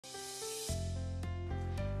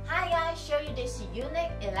show you this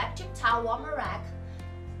unique electric towel warmer rack.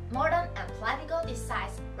 Modern and practical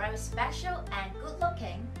designs, very special and good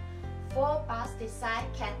looking. 4-bus design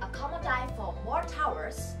can accommodate for more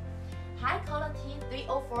towels. High quality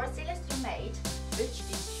 304 silicone made, which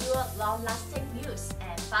ensure long-lasting use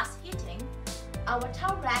and fast heating. Our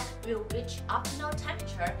towel rack will reach optimal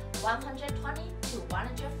temperature 120 to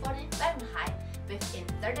 140 Fahrenheit within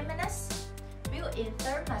 30 minutes. Built-in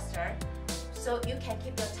thermistor, so you can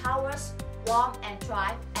keep your towels warm and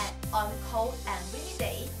dry on cold and windy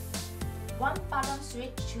day. One button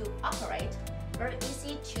switch to operate, very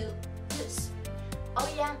easy to use.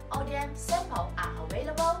 ODM samples are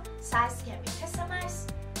available, size can be customized.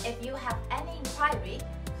 If you have any inquiry,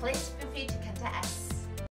 please feel free to contact us.